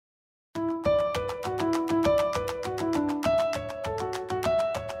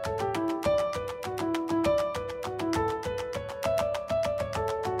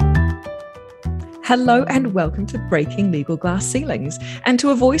Hello and welcome to Breaking Legal Glass Ceilings, and to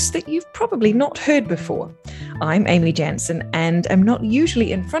a voice that you've probably not heard before. I'm Amy Jansen and am not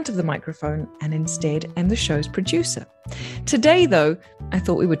usually in front of the microphone, and instead am the show's producer. Today, though, I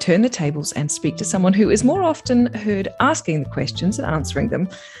thought we would turn the tables and speak to someone who is more often heard asking the questions and answering them,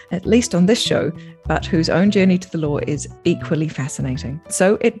 at least on this show, but whose own journey to the law is equally fascinating.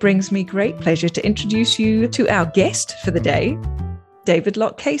 So it brings me great pleasure to introduce you to our guest for the day, David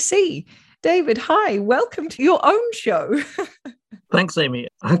Locke KC. David, hi, welcome to your own show. Thanks, Amy.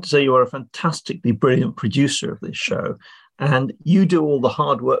 I have to say you are a fantastically brilliant producer of this show, and you do all the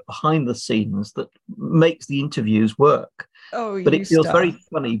hard work behind the scenes that makes the interviews work. But it feels very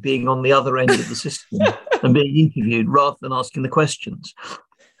funny being on the other end of the system and being interviewed rather than asking the questions.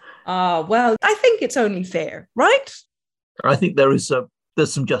 Well, I think it's only fair, right? I think there's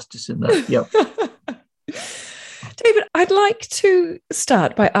some justice in that. Yeah. David, I'd like to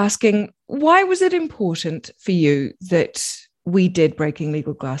start by asking, why was it important for you that we did Breaking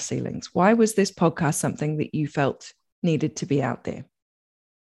Legal Glass Ceilings? Why was this podcast something that you felt needed to be out there?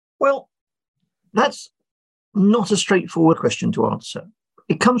 Well, that's not a straightforward question to answer.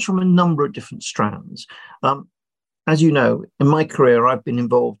 It comes from a number of different strands. As you know, in my career, I've been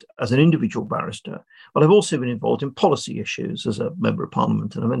involved as an individual barrister, but I've also been involved in policy issues as a member of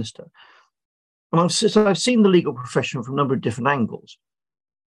Parliament and a minister. And I've seen the legal profession from a number of different angles.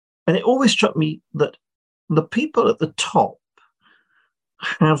 And it always struck me that the people at the top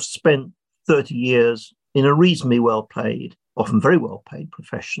have spent 30 years in a reasonably well-paid, often very well-paid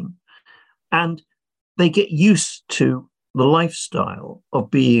profession. And they get used to the lifestyle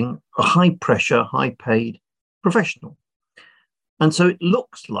of being a high-pressure, high-paid professional. And so it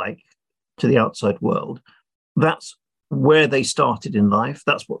looks like, to the outside world, that's where they started in life.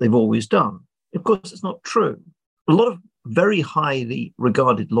 That's what they've always done. Of course, it's not true. A lot of very highly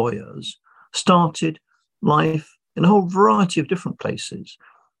regarded lawyers started life in a whole variety of different places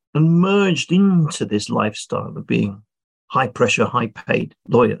and merged into this lifestyle of being high-pressure, high-paid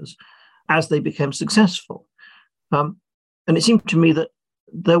lawyers as they became successful. And it seemed to me that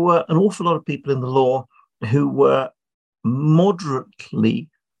there were an awful lot of people in the law who were moderately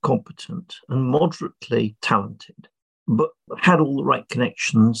competent and moderately talented, but had all the right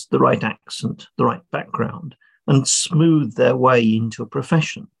connections, the right accent, the right background, and smoothed their way into a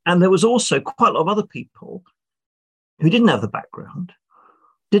profession. And there was also quite a lot of other people who didn't have the background,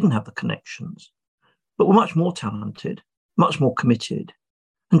 didn't have the connections, but were much more talented, much more committed,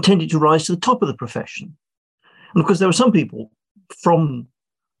 and tended to rise to the top of the profession. And of course, there are some people from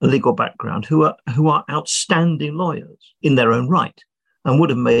a legal background who are outstanding lawyers in their own right and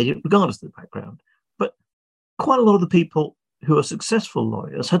would have made it regardless of the background. But quite a lot of the people who are successful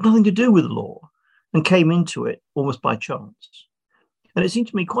lawyers had nothing to do with law and came into it almost by chance. And it seemed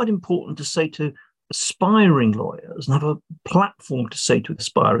to me quite important to say to aspiring lawyers and have a platform to say to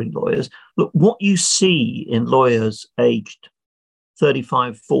aspiring lawyers, look, what you see in lawyers aged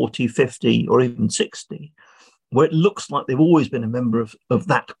 35, 40, 50, or even 60, where it looks like they've always been a member of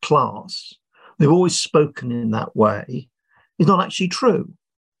that class, they've always spoken in that way, is not actually true.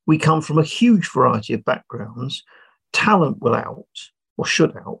 We come from a huge variety of backgrounds. Talent will out, or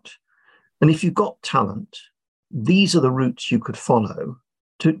should out. And if you've got talent, these are the routes you could follow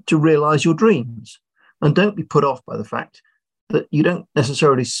to realize your dreams. And don't be put off by the fact that you don't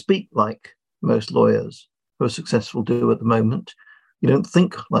necessarily speak like most lawyers who are successful do at the moment. You don't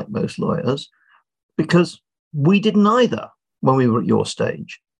think like most lawyers, because we didn't either when we were at your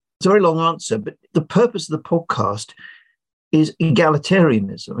stage. It's a very long answer, but the purpose of the podcast is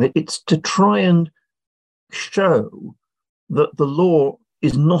egalitarianism. It's to try and show that the law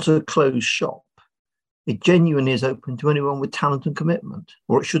is not a closed shop. It genuinely is open to anyone with talent and commitment,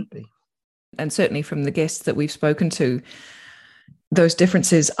 or it should be. And certainly from the guests that we've spoken to, those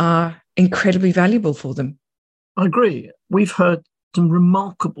differences are incredibly valuable for them. I agree. We've heard some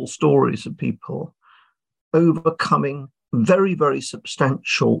remarkable stories of people overcoming very, very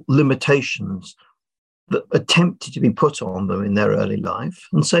substantial limitations that attempted to be put on them in their early life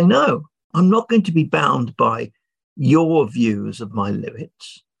and say, no, I'm not going to be bound by your views of my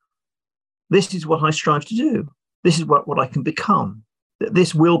limits. This is what I strive to do. This is what I can become.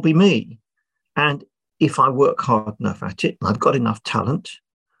 This will be me. And if I work hard enough at it, and I've got enough talent,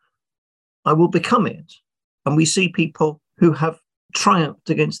 I will become it. And we see people who have triumphed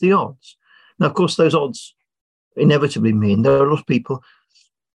against the odds. Now, of course, those odds inevitably mean there are a lot of people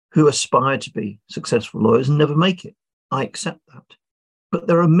who aspire to be successful lawyers and never make it. I accept that. But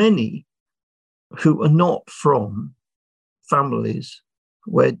there are many who are not from families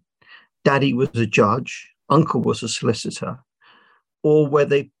where daddy was a judge, uncle was a solicitor, or where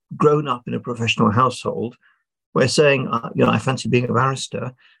they grown up in a professional household where saying, I fancy being a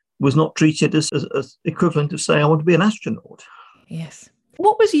barrister was not treated as equivalent of saying, I want to be an astronaut. Yes.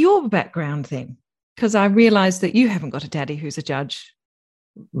 What was your background then? Because I realised that you haven't got a daddy who's a judge.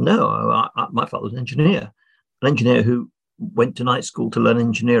 No, my father was an engineer who went to night school to learn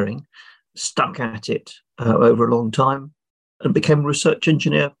engineering, stuck at it over a long time, and became a research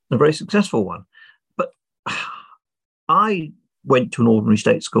engineer, a very successful one. But I went to an ordinary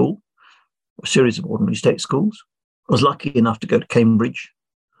state school, a series of ordinary state schools. I was lucky enough to go to Cambridge.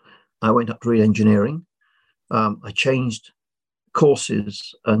 I went up to read engineering. I changed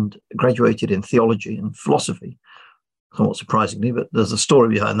courses and graduated in theology and philosophy, somewhat surprisingly, but there's a story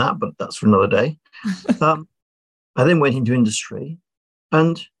behind that, but that's for another day. I then went into industry,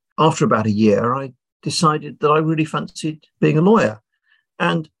 and after about a year, I decided that I really fancied being a lawyer.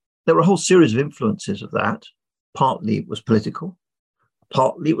 And there were a whole series of influences of that. Partly it was political,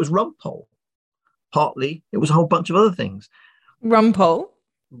 partly it was Rumpole, partly it was a whole bunch of other things. Rumpole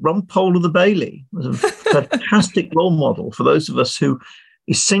of the Bailey was a fantastic role model for those of us who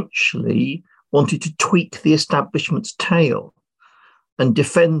essentially wanted to tweak the establishment's tail and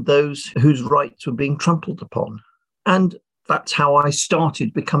defend those whose rights were being trampled upon. And that's how I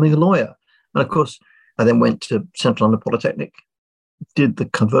started becoming a lawyer. And of course, I then went to Central London Polytechnic, did the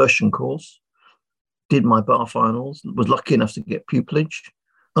conversion course, did my bar finals, was lucky enough to get pupillage,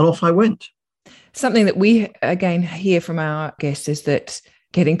 and off I went. Something that we, again, hear from our guests is that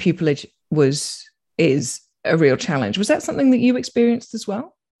getting pupillage is a real challenge. Was that something that you experienced as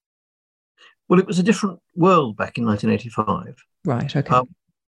well? Well, it was a different world back in 1985. Right, okay.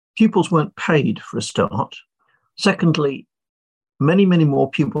 Pupils weren't paid for a start. Secondly, many, many more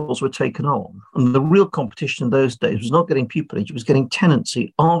pupils were taken on. And the real competition in those days was not getting pupillage, it was getting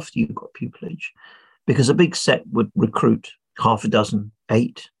tenancy after you got pupillage, because a big set would recruit half a dozen,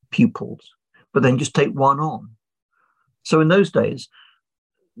 8 pupils, but then just take one on. So in those days,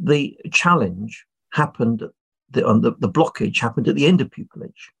 the challenge happened, the blockage happened at the end of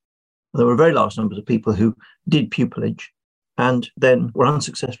pupillage. There were very large numbers of people who did pupillage and then were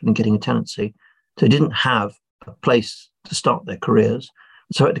unsuccessful in getting a tenancy. So they didn't have a place to start their careers.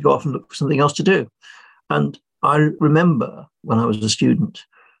 So I had to go off and look for something else to do. And I remember when I was a student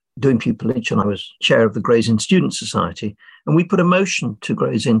doing pupillage, and I was chair of the Gray's Inn Student Society, and we put a motion to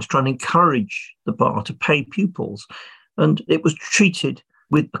Gray's Inn to try and encourage the bar to pay pupils. And it was treated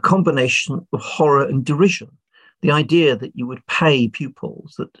with a combination of horror and derision. The idea that you would pay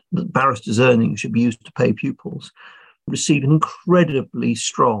pupils, that barristers' earnings should be used to pay pupils, received an incredibly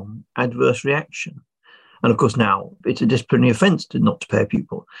strong adverse reaction. And of course, now it's a disciplinary offence not to pay a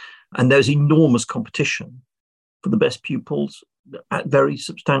pupil. And there's enormous competition for the best pupils at very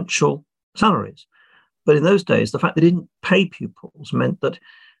substantial salaries. But in those days, the fact they didn't pay pupils meant that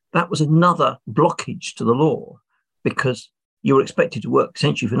that was another blockage to the law, because you were expected to work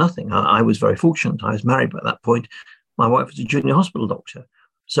essentially for nothing. I was very fortunate. I was married by that point. My wife was a junior hospital doctor.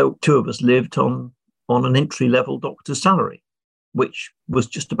 So 2 of us lived on an entry-level doctor's salary, which was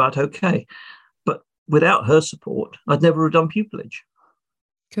just about okay. But without her support, I'd never have done pupillage.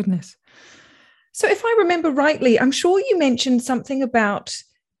 Goodness. So if I remember rightly, I'm sure you mentioned something about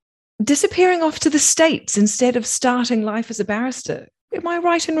disappearing off to the States instead of starting life as a barrister. Am I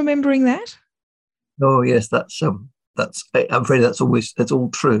right in remembering that? Oh, yes, I'm afraid that's all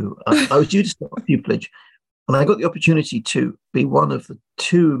true. I was due to start pupillage, and I got the opportunity to be one of the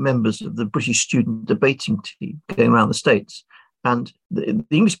 2 members of the British student debating team going around the States. And the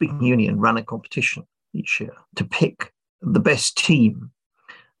English-speaking union ran a competition each year to pick the best team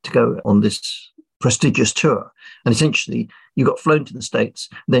to go on this prestigious tour. And essentially, you got flown to the States,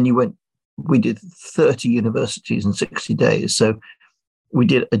 then we did 30 universities in 60 days. So we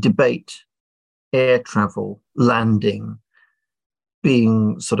did a debate, air travel, landing,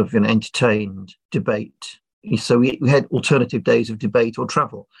 being sort of an entertained, debate. So we had alternative days of debate or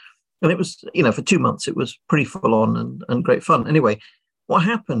travel. And it was, for 2 months, it was pretty full on and great fun. Anyway, what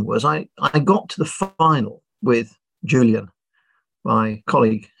happened was I got to the final with Julian, my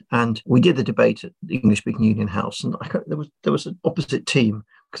colleague, and we did the debate at the English-speaking Union House. And there was an opposite team,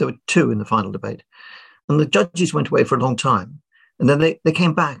 because there were 2 in the final debate. And the judges went away for a long time. And then they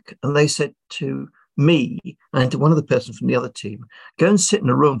came back and they said to me and to one of the persons from the other team, go and sit in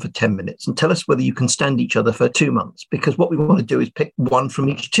a room for 10 minutes and tell us whether you can stand each other for 2 months, because what we want to do is pick one from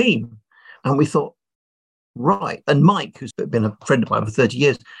each team. And we thought, right. And Mike, who's been a friend of mine for 30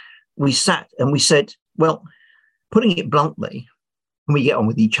 years, we sat and we said, well, putting it bluntly, when we get on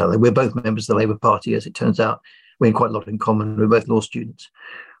with each other, we're both members of the Labour Party, as it turns out. We have quite a lot in common. We're both law students.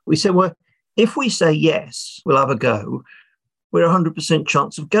 We said, well, if we say yes, we'll have a go. we're 100%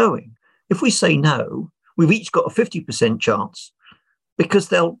 chance of going. If we say no, we've each got a 50% chance because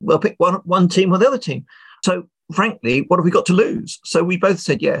they'll pick one team or the other team. So frankly, what have we got to lose? So we both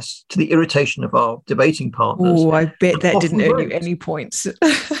said yes, to the irritation of our debating partners. Oh, I bet that didn't earn you any points.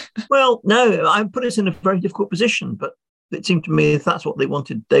 Well, no, I put us in a very difficult position, but it seemed to me if that's what they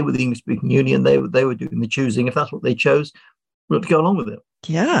wanted, they were the English-speaking union, they were doing the choosing. If that's what they chose, we'll have to go along with it.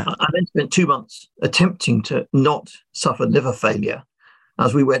 Yeah. I then spent 2 months attempting to not suffer liver failure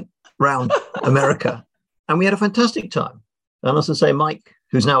as we went round America, and we had a fantastic time. And as I say, Mike,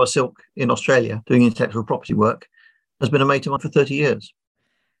 who's now a silk in Australia doing intellectual property work, has been a mate of mine for 30 years.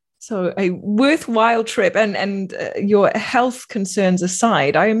 So a worthwhile trip, and your health concerns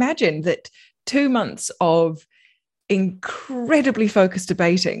aside, I imagine that 2 months of incredibly focused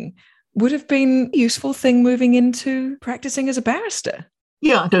debating would have been a useful thing moving into practicing as a barrister.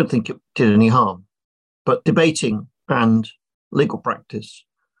 Yeah, I don't think it did any harm. But debating and legal practice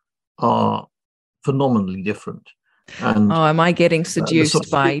are phenomenally different. And am I getting seduced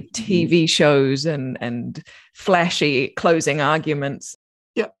by TV shows and flashy closing arguments?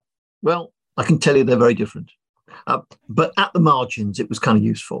 Yeah, well, I can tell you they're very different. But at the margins, it was kind of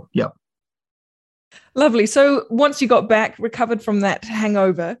useful. Yeah. Lovely. So once you got back, recovered from that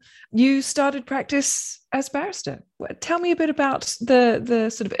hangover, you started practice as barrister. Tell me a bit about the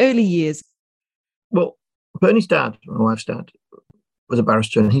sort of early years. Well, Bernie's dad, my wife's dad, was a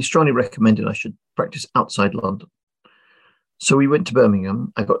barrister, and he strongly recommended I should practice outside London. So we went to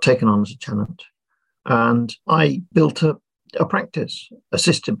Birmingham. I got taken on as a tenant, and I built a practice,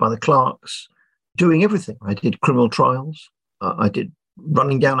 assisted by the clerks, doing everything. I did criminal trials. I did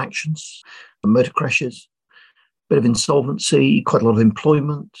running down actions, motor crashes, bit of insolvency, quite a lot of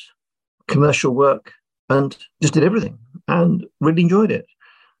employment, commercial work, and just did everything and really enjoyed it.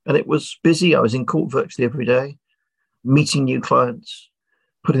 And it was busy. I was in court virtually every day, meeting new clients,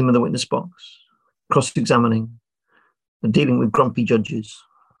 putting them in the witness box, cross-examining, dealing with grumpy judges,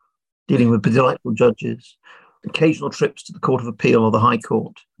 dealing with delightful judges, occasional trips to the Court of Appeal or the High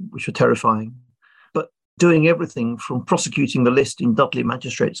Court, which were terrifying, but doing everything from prosecuting the list in Dudley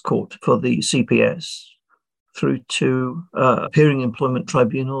Magistrates Court for the CPS through to appearing in employment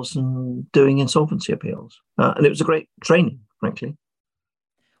tribunals and doing insolvency appeals. And it was a great training, frankly.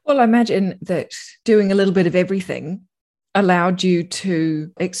 Well, I imagine that doing a little bit of everything allowed you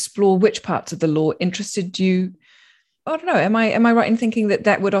to explore which parts of the law interested you. I don't know. Am I right in thinking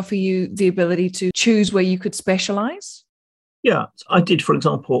that would offer you the ability to choose where you could specialize? Yeah, I did, for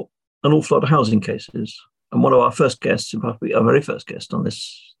example, an awful lot of housing cases. And one of our first guests, probably our very first guest on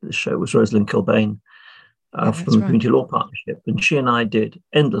this show, was Rosalind Kilbane from the Community Law Partnership. And she and I did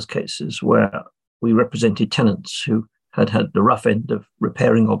endless cases where we represented tenants who had the rough end of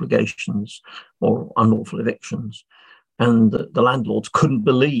repairing obligations or unlawful evictions. And the landlords couldn't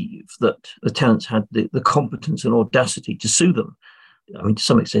believe that the tenants had the competence and audacity to sue them. I mean, to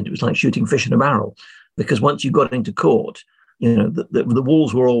some extent, it was like shooting fish in a barrel, because once you got into court, you know, the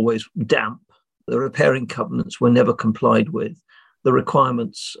walls were always damp. The repairing covenants were never complied with. The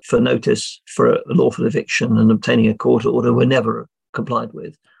requirements for notice for a lawful eviction and obtaining a court order were never complied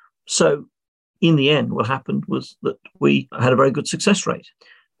with. So in the end, what happened was that we had a very good success rate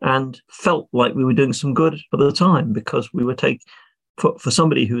and felt like we were doing some good at the time, because we were for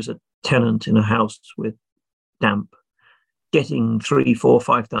somebody who's a tenant in a house with damp, getting £3,000,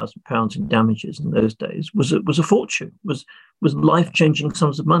 £4,000, £5,000 in damages in those days was a fortune, was life-changing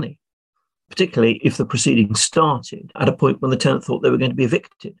sums of money, particularly if the proceedings started at a point when the tenant thought they were going to be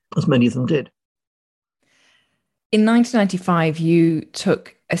evicted, as many of them did. In 1995, you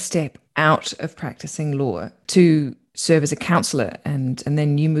took a step out of practicing law to serve as a councillor, and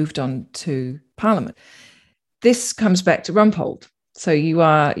then you moved on to Parliament. This comes back to Rumpold. So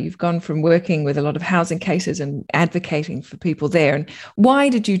you've gone from working with a lot of housing cases and advocating for people there. And why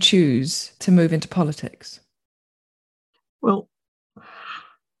did you choose to move into politics? Well,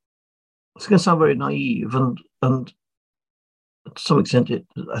 it's going to sound very naive, and to some extent,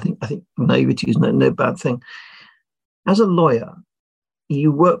 I think naivety is no bad thing. As a lawyer,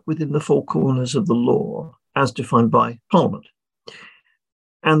 you work within the four corners of the law as defined by Parliament.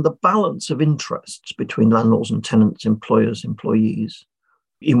 And the balance of interests between landlords and tenants, employers, employees,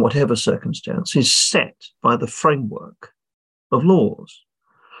 in whatever circumstance, is set by the framework of laws.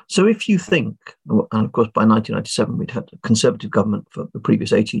 So if you think, and of course by 1997 we'd had a Conservative government for the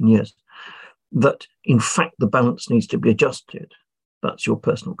previous 18 years, that in fact the balance needs to be adjusted, that's your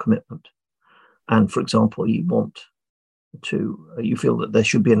personal commitment. And for example, you feel that there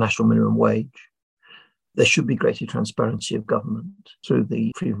should be a national minimum wage, there should be greater transparency of government through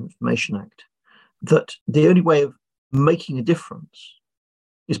the Freedom of Information Act, that the only way of making a difference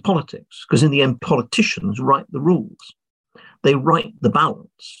is politics, because in the end, politicians write the rules. They write the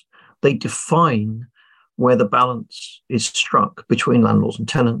balance. They define where the balance is struck between landlords and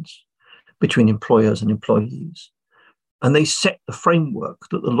tenants, between employers and employees. And they set the framework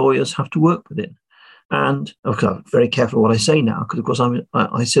that the lawyers have to work within. And okay, I'm very careful what I say now, because of course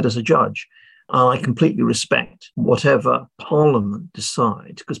I sit as a judge. I completely respect whatever Parliament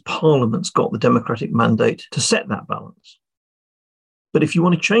decides, because Parliament's got the democratic mandate to set that balance. But if you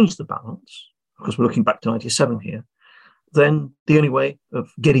want to change the balance, because we're looking back to 97 here, then the only way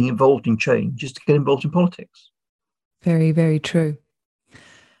of getting involved in change is to get involved in politics. Very, very true.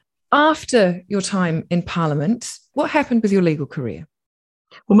 After your time in Parliament, what happened with your legal career?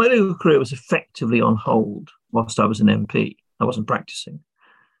 Well, my legal career was effectively on hold whilst I was an MP. I wasn't practicing.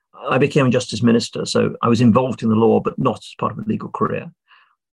 I became a Justice Minister, so I was involved in the law, but not as part of a legal career.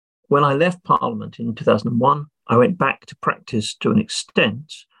 When I left Parliament in 2001, I went back to practice to an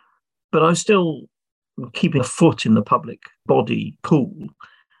extent, but I was still keeping a foot in the public body pool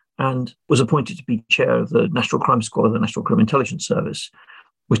and was appointed to be chair of the National Crime Squad of the National Crime Intelligence Service,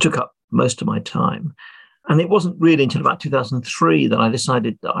 which took up most of my time. And it wasn't really until about 2003 that I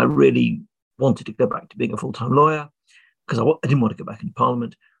decided that I really wanted to go back to being a full-time lawyer, because I didn't want to go back into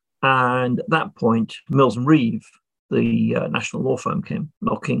Parliament. And at that point, Mills and Reeve, the national law firm, came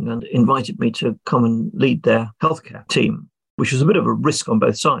knocking and invited me to come and lead their healthcare team, which was a bit of a risk on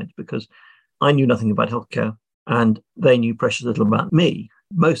both sides, because I knew nothing about healthcare and they knew precious little about me.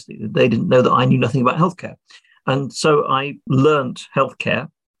 Mostly, they didn't know that I knew nothing about healthcare. And so I learned healthcare,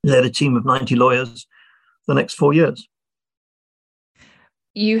 led a team of 90 lawyers the next 4 years.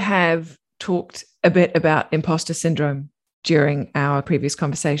 You have talked a bit about imposter syndrome during our previous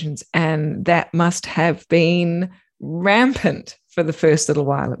conversations, and that must have been rampant for the first little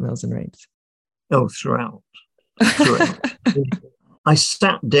while at Mills and Reeves. Oh, throughout. I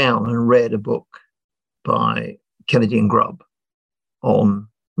sat down and read a book by Kennedy and Grubb on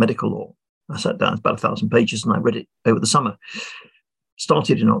medical law. I sat down, it's about 1,000 pages, and I read it over the summer.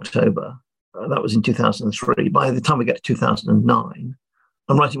 Started in October. That was in 2003. By the time we get to 2009,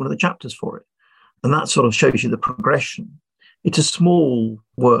 I'm writing one of the chapters for it. And that sort of shows you the progression. It's a small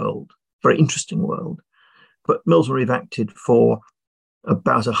world, very interesting world. But Mills and Reeve acted for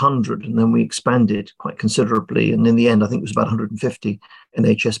about 100, and then we expanded quite considerably. And in the end, I think it was about 150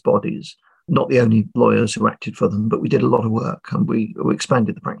 NHS bodies. Not the only lawyers who acted for them, but we did a lot of work and we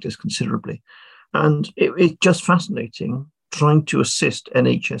expanded the practice considerably. And it's just fascinating trying to assist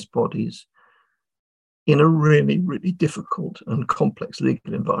NHS bodies in a really, really difficult and complex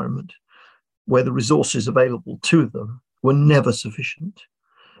legal environment where the resources available to them were never sufficient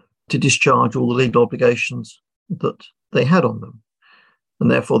to discharge all the legal obligations that they had on them. And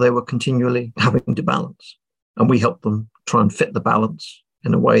therefore, they were continually having to balance. And we helped them try and fit the balance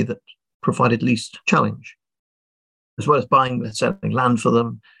in a way that provided least challenge, as well as buying and selling land for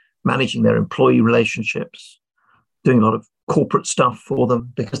them, managing their employee relationships, doing a lot of corporate stuff for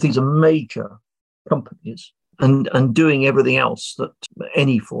them, because these are major companies, and doing everything else that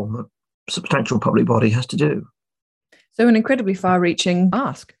any form of substantial public body has to do. So an incredibly far-reaching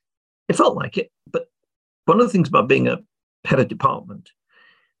ask. It felt like it, but one of the things about being a head of department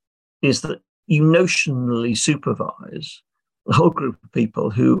is that you notionally supervise a whole group of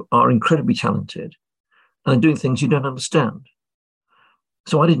people who are incredibly talented and are doing things you don't understand.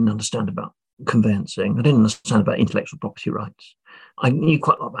 So I didn't understand about conveyancing. I didn't understand about intellectual property rights. I knew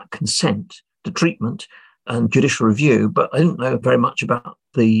quite a lot about consent to treatment and judicial review, but I didn't know very much about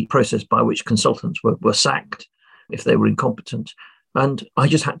the process by which consultants were sacked if they were incompetent. And I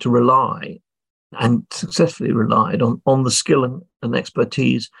just had to rely, and successfully relied on the skill and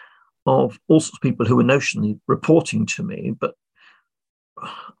expertise of all sorts of people who were notionally reporting to me, but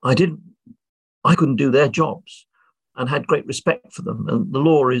I couldn't do their jobs, and had great respect for them. And the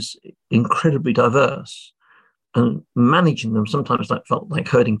law is incredibly diverse, and managing them sometimes felt like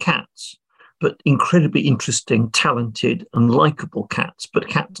herding cats, but incredibly interesting, talented and likable cats, but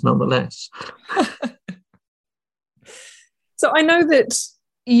cats nonetheless. So I know that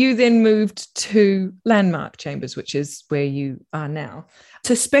you then moved to Landmark Chambers, which is where you are now,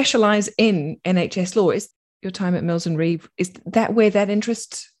 to specialise in NHS law. Is your time at Mills and Reeve, is that where that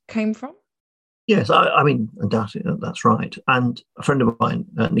interest came from? Yes, I mean, undoubtedly, that's right. And a friend of mine,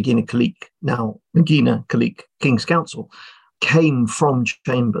 Nagina Khalik, now Nagina Khalik King's Counsel, came from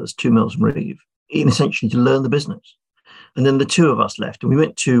Chambers to Mills and Reeve, essentially to learn the business. And then the two of us left, and we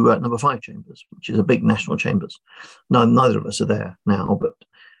went to number 5 Chambers, which is a big national chambers. Now, neither of us are there now, but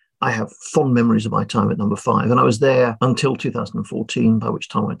I have fond memories of my time at number 5. And I was there until 2014, by which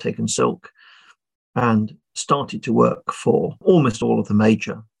time I'd taken silk. And started to work for almost all of the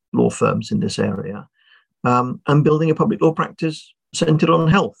major law firms in this area, and building a public law practice centered on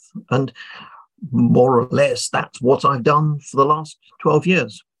health. And more or less, that's what I've done for the last 12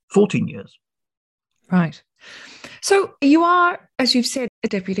 years, 14 years. Right. So you are, as you've said, a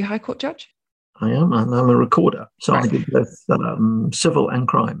Deputy High Court judge? I am, and I'm a recorder. So Right. I do both civil and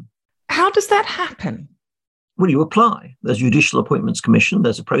crime. How does that happen? Well, you apply. There's a Judicial Appointments Commission.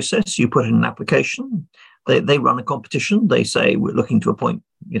 There's a process. You put in an application. They run a competition. They say, we're looking to appoint,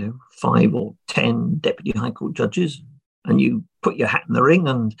 5 or 10 Deputy High Court judges. And you put your hat in the ring,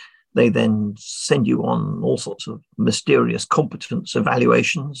 and they then send you on all sorts of mysterious competence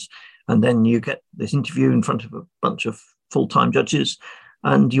evaluations. And then you get this interview in front of a bunch of full-time judges,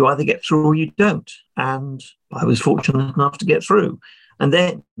 and you either get through or you don't. And I was fortunate enough to get through. And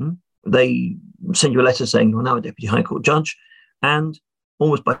then they send you a letter saying you're now a Deputy High Court judge. And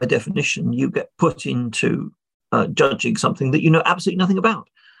almost by definition, you get put into judging something that you know absolutely nothing about,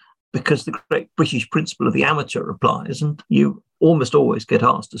 because the great British principle of the amateur applies, and you almost always get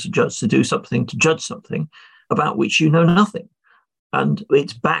asked as a judge to do something, to judge something about which you know nothing. And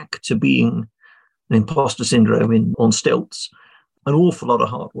it's back to being an imposter syndrome on stilts, an awful lot of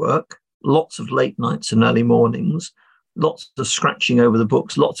hard work, lots of late nights and early mornings, lots of scratching over the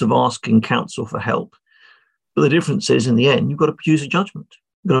books, lots of asking counsel for help. But the difference is, in the end, you've got to produce a judgment.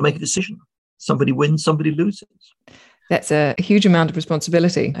 You've got to make a decision. Somebody wins, somebody loses. That's a huge amount of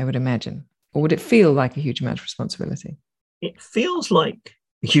responsibility, I would imagine. Or would it feel like a huge amount of responsibility? It feels like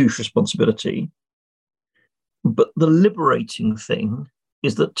a huge responsibility. But the liberating thing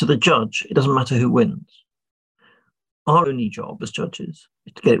is that to the judge, it doesn't matter who wins. Our only job as judges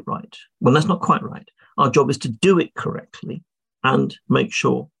is to get it right. Well, that's not quite right. Our job is to do it correctly and make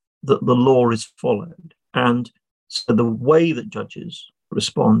sure that the law is followed. And so the way that judges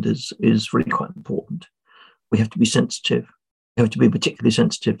respond is really quite important. We have to be sensitive. We have to be particularly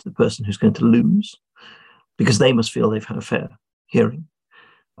sensitive to the person who's going to lose, because they must feel they've had a fair hearing.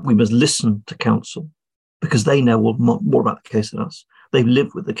 We must listen to counsel, because they know more about the case than us. They've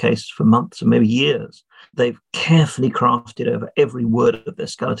lived with the case for months or maybe years. They've carefully crafted over every word of their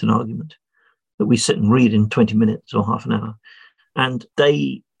skeleton argument that we sit and read in 20 minutes or half an hour. And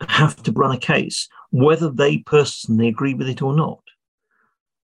they have to run a case, whether they personally agree with it or not.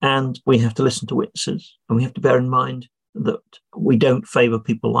 And we have to listen to witnesses, and we have to bear in mind that we don't favour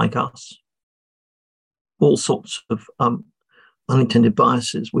people like us. All sorts of unintended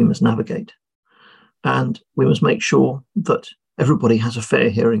biases we must navigate. And we must make sure that everybody has a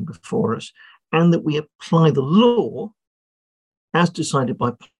fair hearing before us, and that we apply the law as decided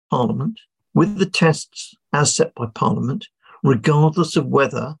by Parliament, with the tests as set by Parliament, regardless of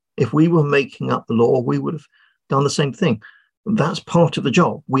whether, if we were making up the law, we would have done the same thing. That's part of the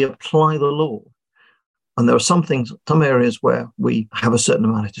job. We apply the law. And there are some areas where we have a certain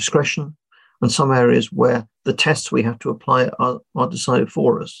amount of discretion, and some areas where the tests we have to apply are decided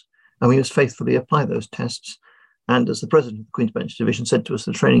for us. And we must faithfully apply those tests. And as the president of the Queen's Bench Division said to us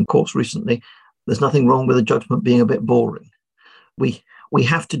at the training course recently, there's nothing wrong with a judgment being a bit boring. We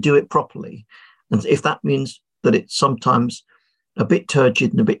have to do it properly. And if that means that it's sometimes a bit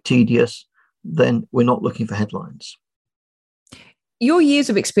turgid and a bit tedious, then we're not looking for headlines. Your years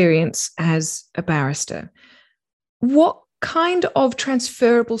of experience as a barrister, what kind of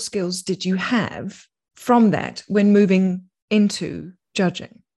transferable skills did you have from that when moving into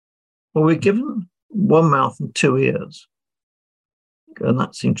judging? Well, we're given one mouth and two ears, and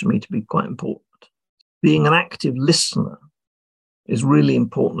that seemed to me to be quite important. Being an active listener is really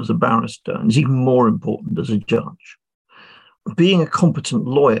important as a barrister, and is even more important as a judge. Being a competent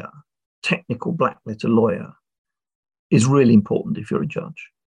lawyer, technical black letter lawyer, is really important if you're a judge,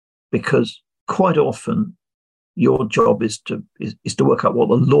 because quite often your job is to work out what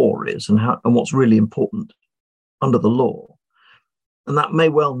the law is and what's really important under the law. And that may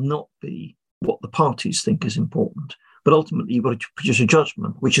well not be what the parties think is important, but ultimately you've got to produce a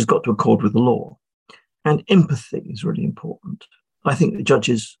judgment which has got to accord with the law. And empathy is really important. I think the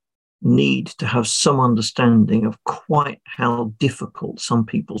judges need to have some understanding of quite how difficult some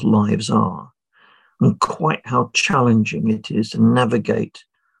people's lives are, and quite how challenging it is to navigate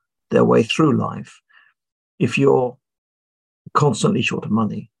their way through life. If you're constantly short of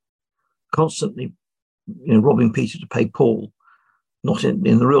money, constantly robbing Peter to pay Paul, not in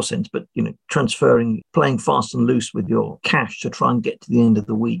the real sense, but transferring, playing fast and loose with your cash to try and get to the end of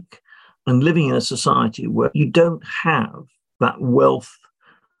the week, and living in a society where you don't have that wealth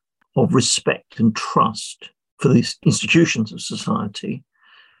of respect and trust for these institutions of society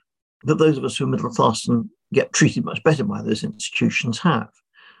that those of us who are middle class and get treated much better by those institutions have.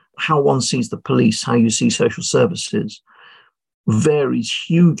 how one sees the police, how you see social services, varies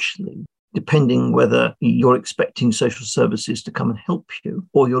hugely depending whether you're expecting social services to come and help you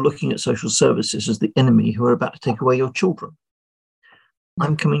or you're looking at social services as the enemy who are about to take away your children.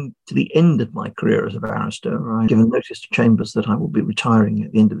 I'm coming to the end of my career as a barrister. I've given notice to Chambers that I will be retiring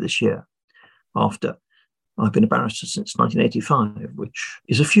at the end of this year after I've been a barrister since 1985, which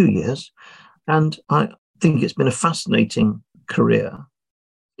is a few years. And I think it's been a fascinating career.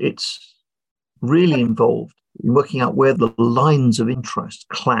 It's really involved in working out where the lines of interest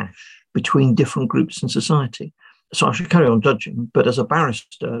clash between different groups in society. So I should carry on judging, but as a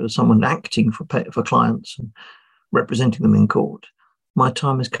barrister, as someone acting for clients and representing them in court, my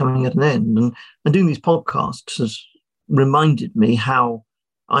time is coming at an end. And doing these podcasts has reminded me how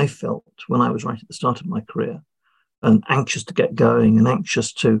I felt when I was right at the start of my career and anxious to get going and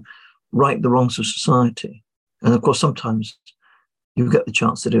anxious to right the wrongs of society. And of course, sometimes you get the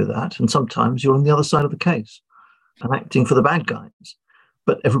chance to do that. And sometimes you're on the other side of the case and acting for the bad guys.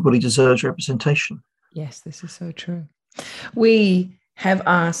 But everybody deserves representation. Yes, this is so true. We have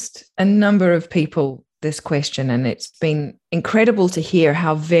asked a number of people this question, and it's been incredible to hear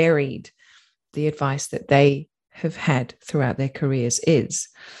how varied the advice that they have had throughout their careers is.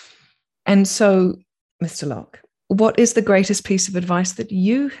 And so, Mr. Locke, what is the greatest piece of advice that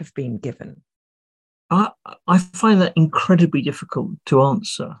you have been given? I find that incredibly difficult to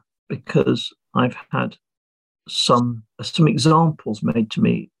answer because I've had some examples made to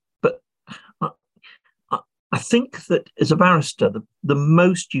me. But I think that as a barrister, the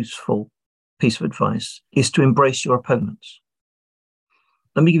most useful piece of advice is to embrace your opponents.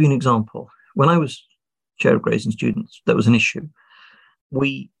 Let me give you an example. When I was chair of Gray's and Students, there was an issue.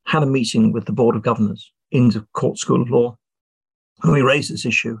 We had a meeting with the Board of Governors in the Court School of Law, and we raised this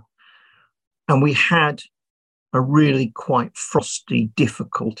issue. And we had a really quite frosty,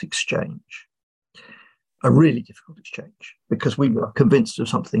 difficult exchange. A really difficult exchange because we were convinced of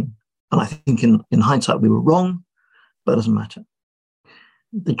something. And I think in hindsight, we were wrong, but it doesn't matter.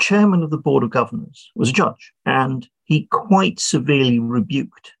 The chairman of the Board of Governors was a judge, and he quite severely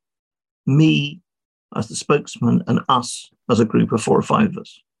rebuked me as the spokesman and us as a group of 4 or 5 of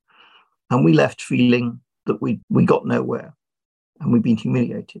us. And we left feeling that we got nowhere and we'd been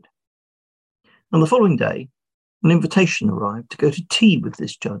humiliated. And the following day, an invitation arrived to go to tea with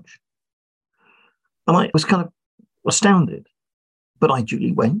this judge. And I was kind of astounded, but I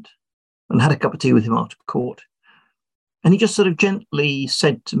duly went and had a cup of tea with him after court. And he just sort of gently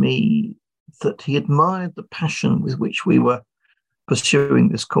said to me that he admired the passion with which we were pursuing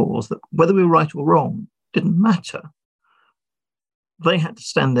this cause, that whether we were right or wrong didn't matter. They had to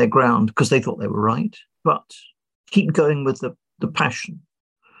stand their ground because they thought they were right, but keep going with the passion.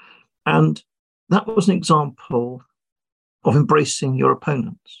 And that was an example of embracing your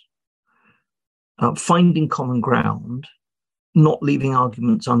opponents, finding common ground, not leaving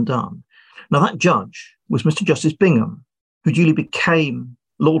arguments undone. Now, that judge was Mr. Justice Bingham, who duly became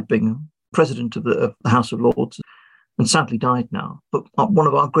Lord Bingham, President of the House of Lords, and sadly died now, but one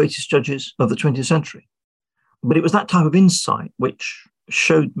of our greatest judges of the 20th century. But it was that type of insight which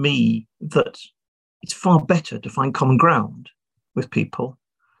showed me that it's far better to find common ground with people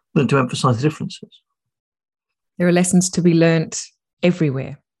than to emphasize the differences. There are lessons to be learnt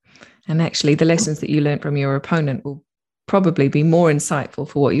everywhere. And actually, the lessons that you learnt from your opponent will probably be more insightful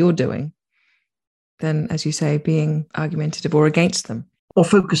for what you're doing than, as you say, being argumentative or against them. Or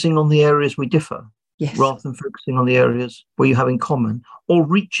focusing on the areas we differ, yes, rather than focusing on the areas where you have in common, or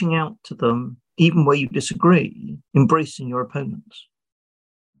reaching out to them even where you disagree, embracing your opponents.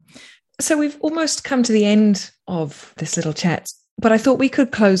 So we've almost come to the end of this little chat, but I thought we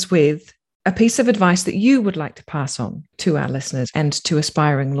could close with a piece of advice that you would like to pass on to our listeners and to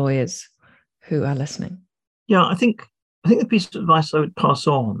aspiring lawyers who are listening. Yeah, I think the piece of advice I would pass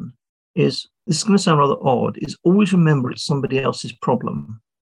on is, this is going to sound rather odd, is always remember it's somebody else's problem.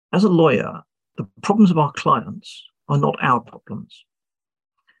 As a lawyer, the problems of our clients are not our problems.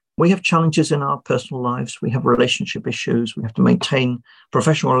 We have challenges in our personal lives. We have relationship issues. We have to maintain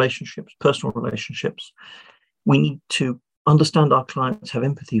professional relationships, personal relationships. We need to understand our clients, have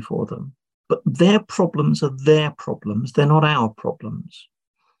empathy for them. But their problems are their problems. They're not our problems.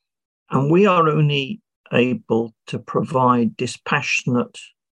 And we are only able to provide dispassionate,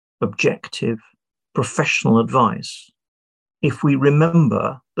 objective, professional advice if we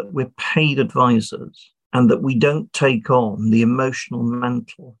remember that we're paid advisors and that we don't take on the emotional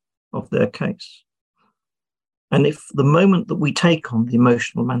mantle of their case. And if the moment that we take on the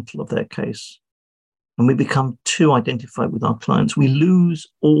emotional mantle of their case and we become too identified with our clients, we lose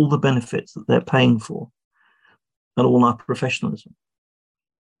all the benefits that they're paying for and all our professionalism.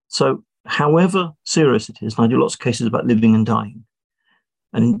 So however serious it is, and I do lots of cases about living and dying,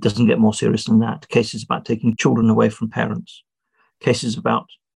 and it doesn't get more serious than that, cases about taking children away from parents, cases about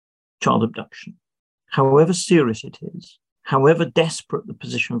child abduction. However serious it is, however desperate the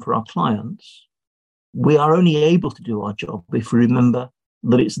position for our clients, we are only able to do our job if we remember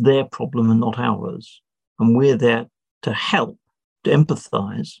that it's their problem and not ours. And we're there to help, to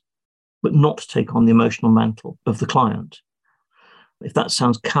empathize, but not to take on the emotional mantle of the client. If that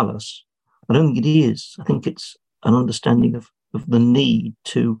sounds callous, I don't think it is. I think it's an understanding of the need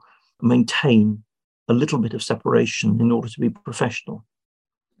to maintain a little bit of separation in order to be professional.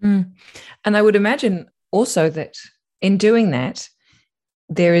 And I would imagine also that in doing that,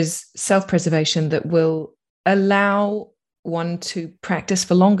 there is self-preservation that will allow one to practice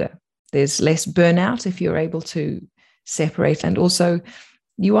for longer. There's less burnout if you're able to separate. And also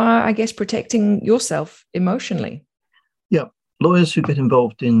you are, I guess, protecting yourself emotionally. Yeah. Lawyers who get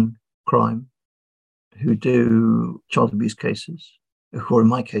involved in crime, who do child abuse cases, who in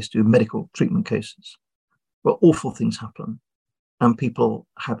my case do medical treatment cases, where awful things happen and people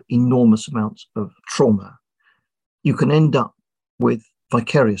have enormous amounts of trauma, you can end up with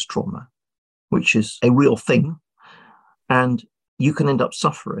vicarious trauma, which is a real thing. And you can end up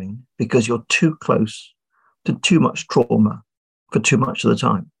suffering because you're too close to too much trauma for too much of the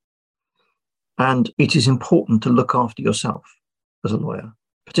time. And it is important to look after yourself as a lawyer,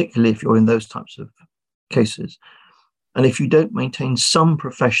 particularly if you're in those types of cases. And if you don't maintain some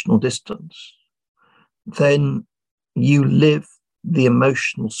professional distance, then you live the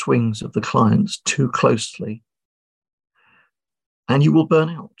emotional swings of the clients too closely and you will burn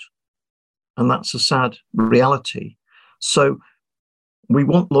out. And that's a sad reality. So we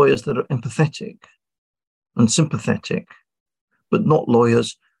want lawyers that are empathetic and sympathetic, but not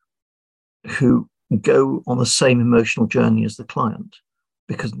lawyers who go on the same emotional journey as the client,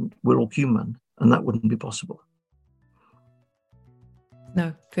 because we're all human and that wouldn't be possible.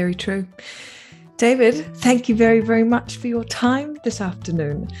 No, very true. David, thank you very, very much for your time this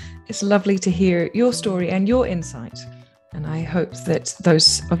afternoon. It's lovely to hear your story and your insight. And I hope that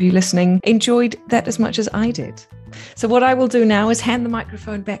those of you listening enjoyed that as much as I did. So what I will do now is hand the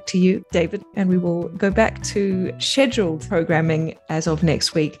microphone back to you, David, and we will go back to scheduled programming as of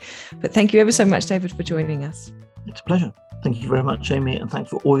next week. But thank you ever so much, David, for joining us. It's a pleasure. Thank you very much, Amy, and thanks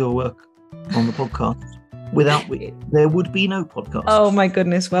for all your work on the podcast. Without which there would be no podcast. Oh my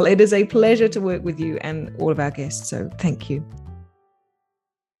goodness. Well, it is a pleasure to work with you and all of our guests. So thank you.